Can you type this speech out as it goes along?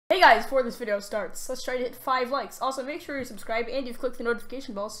guys, before this video starts, let's try to hit 5 likes. Also, make sure you subscribe and you've clicked the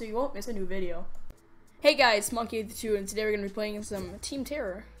notification bell so you won't miss a new video. Hey guys, Monkey82, and today we're going to be playing some Team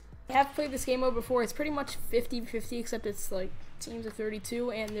Terror. I have played this game mode before. It's pretty much 50-50, except it's like teams of 32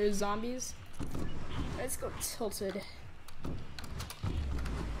 and there's zombies. Let's go tilted.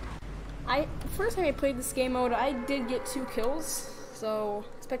 First time I played this game mode, I did get 2 kills, so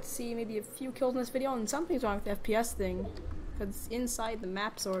expect to see maybe a few kills in this video, and something's wrong with the FPS thing. It's inside the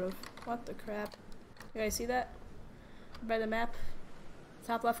map, sort of. What the crap? You guys see that? By the map?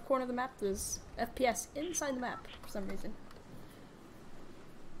 Top left corner of the map, there's FPS inside the map for some reason.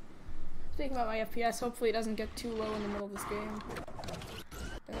 Speaking about my FPS, hopefully it doesn't get too low in the middle of this game.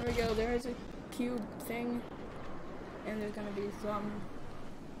 And there we go, there's a cube thing. And there's gonna be some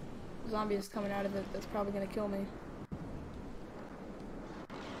zombies coming out of it that's probably gonna kill me.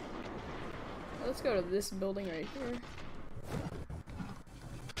 Let's go to this building right here.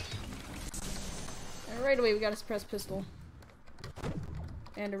 And right away we got a suppressed pistol.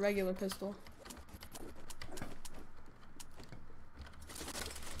 And a regular pistol.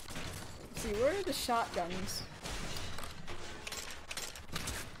 Let's see, where are the shotguns?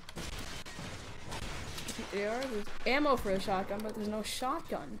 There's ammo for a shotgun, but there's no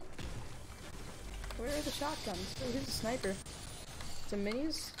shotgun. Where are the shotguns? Oh, here's a sniper. Some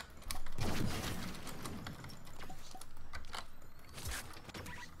minis?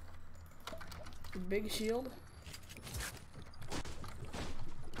 A big shield.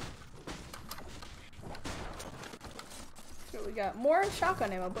 So we got more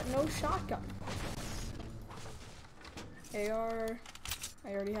shotgun ammo, but no shotgun. AR.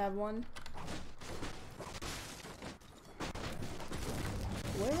 I already have one.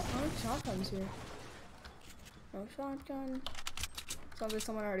 Where are shotguns here? No shotgun. Sounds like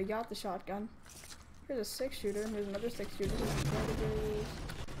someone already got the shotgun. Here's a 6-shooter. Here's another 6-shooter.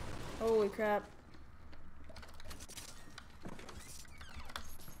 Holy crap.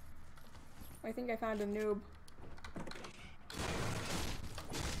 I think I found a noob.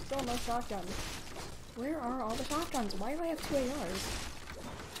 Still no shotgun. Where are all the shotguns? Why do I have 2 ARs?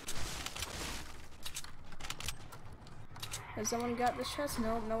 Has someone got this chest?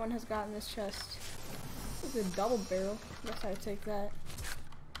 No, no one has gotten this chest. This is a double barrel. Guess I'd take that.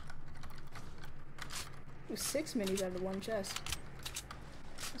 Ooh, 6 minis out of 1 chest.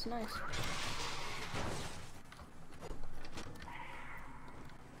 That's nice.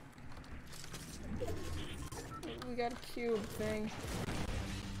 We got a cube thing.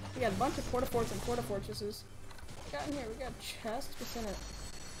 We got a bunch of porta-forts and porta-fortresses. What got in here? We got a chest. What's in it?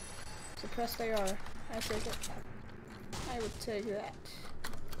 Suppressed AR. I take it. I would take that.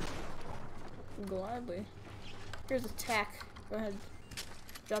 Gladly. Here's a tack. Go ahead.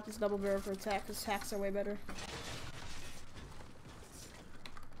 Drop this double barrel for attack, because tacks are way better.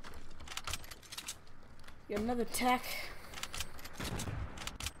 Get another tack.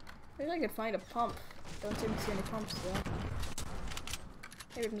 Maybe I could find a pump. Don't seem to see any pumps though.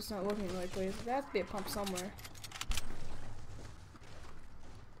 Maybe I'm just not looking in the right place. There has to be a pump somewhere.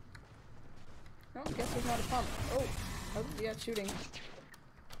 No, guess there's not a pump. Oh, we got shooting.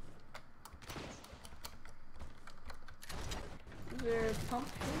 Is there a pump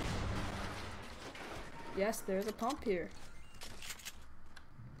here? Yes, there's a pump here.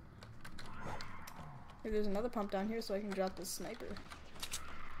 Maybe there's another pump down here so I can drop this sniper.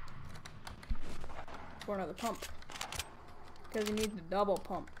 For another pump. Because you need the double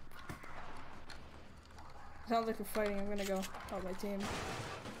pump. Sounds like we're fighting. I'm gonna go help my team.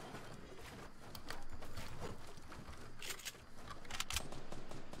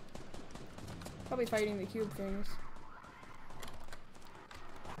 Probably fighting the cube things.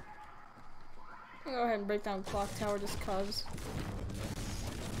 I'll go ahead and break down the clock tower just cause.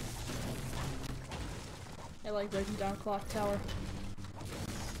 I like breaking down clock tower.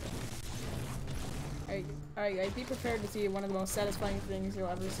 Alright, be prepared to see one of the most satisfying things you'll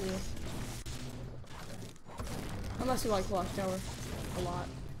ever see. Unless you like clock tower a lot.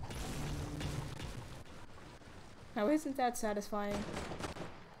 Now isn't that satisfying?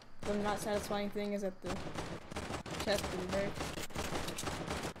 The not satisfying thing is that the chest didn't break.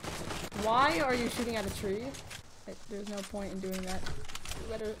 Why are you shooting at a tree? There's no point in doing that. You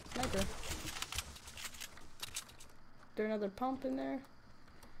better sniper. Is there another pump in there?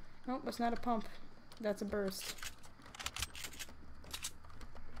 Nope, that's not a pump. That's a burst.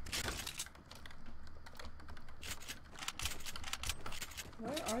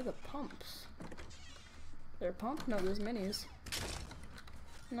 Where are the pumps? Is there a pump? No, there's minis.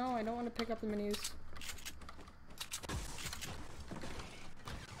 No, I don't want to pick up the minis.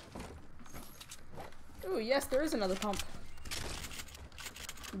 Ooh, yes, there is another pump.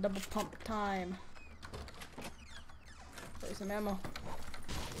 Double pump time. There's some ammo.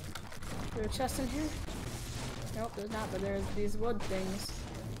 Is there a chest in here? Nope, there's not, but there's these wood things.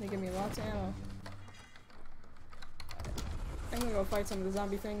 They give me lots of ammo. I'm gonna go fight some of the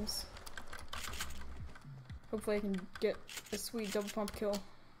zombie things. Hopefully I can get a sweet double pump kill.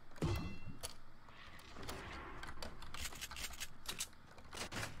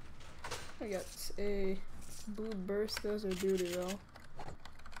 I got a blue burst. Those are doo-doo though.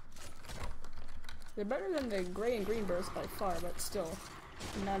 They're better than the gray and green burst by far, but still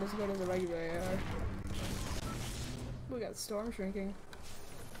not as good as the regular AR. We got storm shrinking.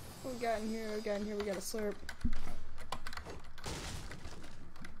 What we got in here? We got a slurp.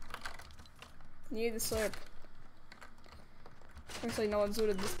 Need the slurp. Looks like no one's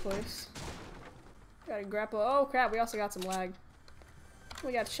looted this place. Got a grapple. Oh crap, we also got some lag.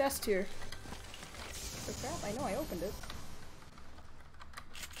 We got a chest here. Oh crap, I know I opened it.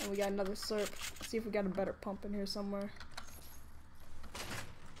 And we got another slurp. Let's see if we got a better pump in here somewhere.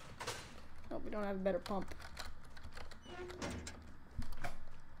 Nope, we don't have a better pump.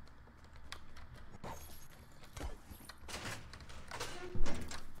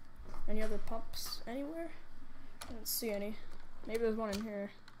 Any other pumps anywhere? I don't see any. Maybe there's one in here.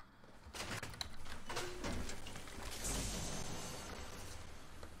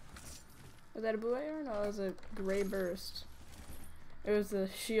 Was that a blue AR? No, it was a gray burst. It was the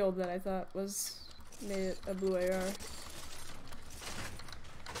shield that I thought made it a blue AR. Is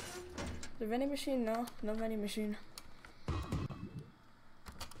there a vending machine? No, no vending machine.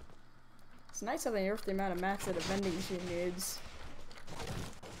 It's nice how they nerfed the amount of mats that a vending machine needs.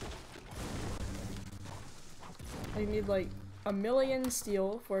 You need like 1,000,000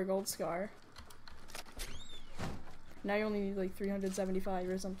 steel for a gold scar. Now you only need like 375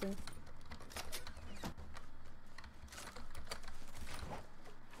 or something.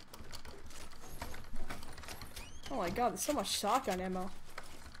 Oh my god, there's so much shotgun ammo.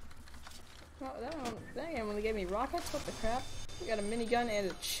 Oh, that game only gave me rockets? What the crap? We got a minigun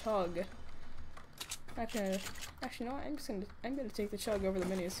and a chug. Actually, you know what? I'm gonna take the chug over the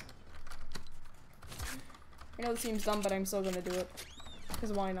minis. I know it seems dumb, but I'm still gonna do it.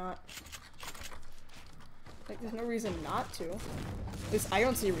 Because why not? Like, there's no reason not to. At least I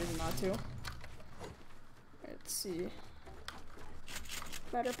don't see a reason not to. Let's see.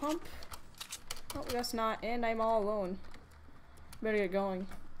 Better pump? Oh, I guess not. And I'm all alone. Better get going.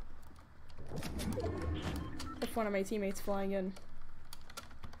 If one of my teammates flying in.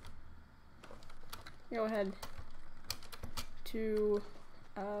 Go ahead.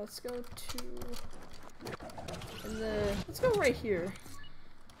 Let's go to... let's go right here.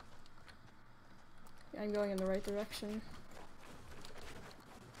 Yeah, I'm going in the right direction.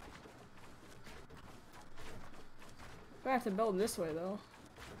 I have to build this way though.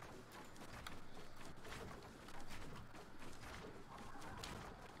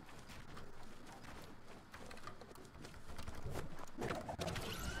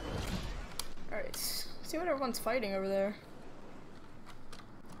 Alright, see what everyone's fighting over there.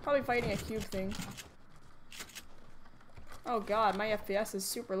 Probably fighting a cube thing. Oh god, my FPS is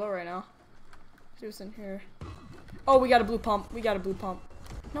super low right now. See what's in here. Oh, we got a blue pump. We got a blue pump.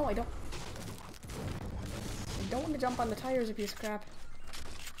 No, I don't. I don't want to jump on the tires, you piece of crap.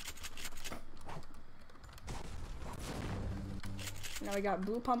 Now we got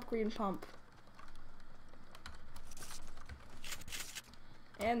blue pump, green pump.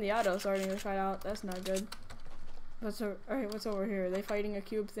 And the auto's starting to fight out. That's not good. Alright, what's over here? Are they fighting a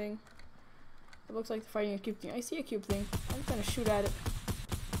cube thing? It looks like they're fighting a cube thing. I see a cube thing. I'm just gonna shoot at it.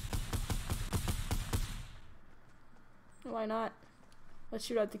 Why not? Let's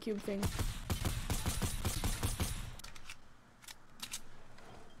shoot at the cube thing.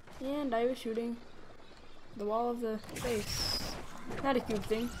 And I was shooting the wall of the base. Not a cube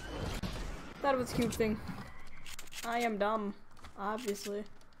thing. Thought it was a cube thing. I am dumb, obviously.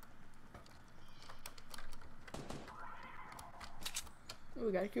 Ooh,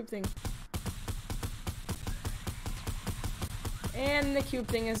 we got a cube thing. And the cube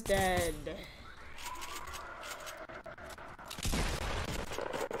thing is dead.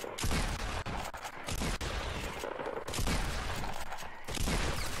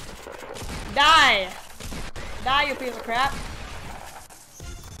 Die! Die, you piece of crap!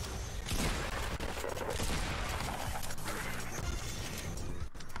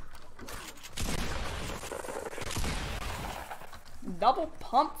 Double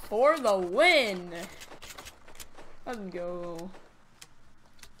pump for the win! Let's go.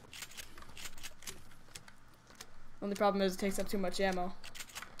 Only problem is it takes up too much ammo.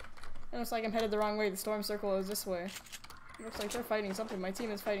 It looks like I'm headed the wrong way. The storm circle is this way. Looks like they're fighting something. My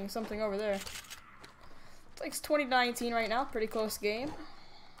team is fighting something over there. It's like 2019 right now. Pretty close game.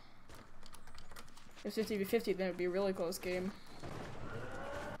 If it's 50-50, then it would be a really close game.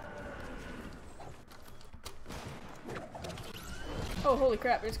 Oh, holy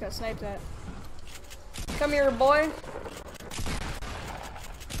crap. I just got sniped at. Come here, boy.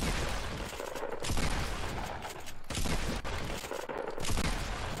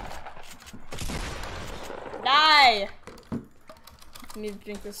 Die! I need to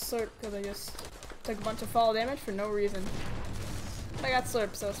drink this slurp because I just took a bunch of fall damage for no reason. But I got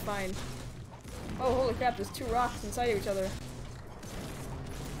slurp, so it's fine. Oh, holy crap, there's two rocks inside of each other.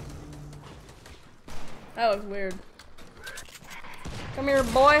 That was weird. Come here,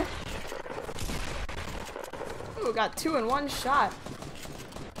 boy. Ooh, got two in one shot.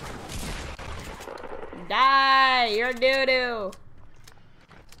 Die! You're doo-doo!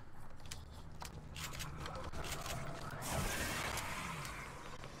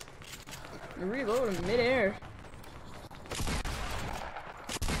 Reload in midair.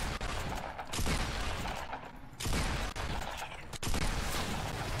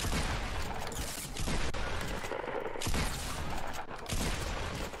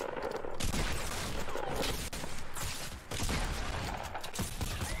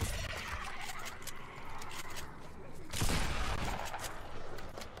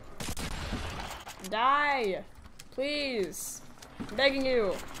 Die! Please! I'm begging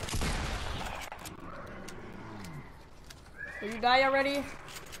you! Will you die already?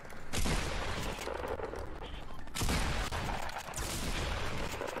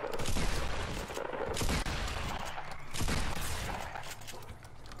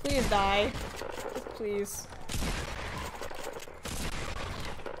 Please die. Please.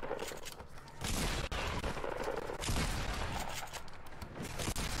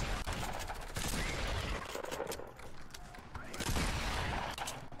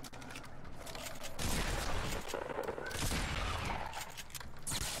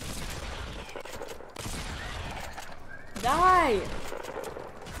 Die!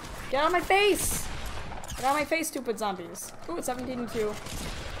 Get out of my face! Get out of my face, stupid zombies. Ooh, it's 17-2.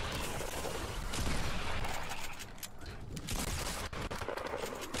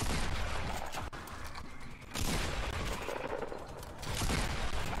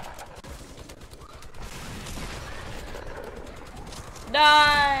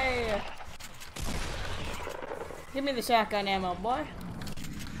 Die! Give me the shotgun ammo, boy.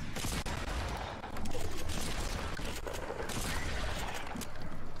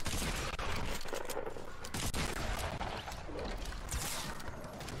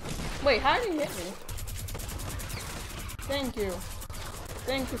 Wait, how did he hit me? Thank you.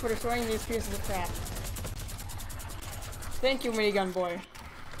 Thank you for destroying these pieces of crap. Thank you, minigun boy.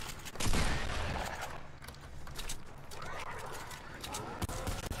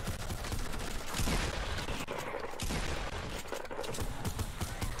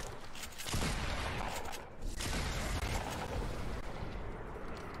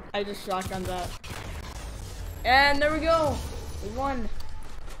 I just shotgunned that. And there we go! We won!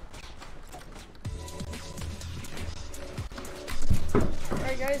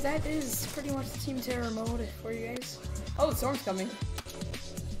 Alright guys, that is pretty much the Team Terror mode for you guys. Oh, the storm's coming.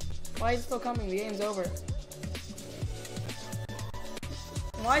 Why is it still coming? The game's over.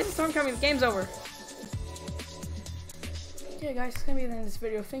 Why is the storm coming? The game's over. Yeah guys, it's gonna be the end of this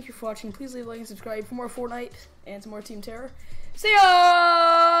video. Thank you for watching. Please leave a like and subscribe for more Fortnite and some more Team Terror. See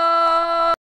ya!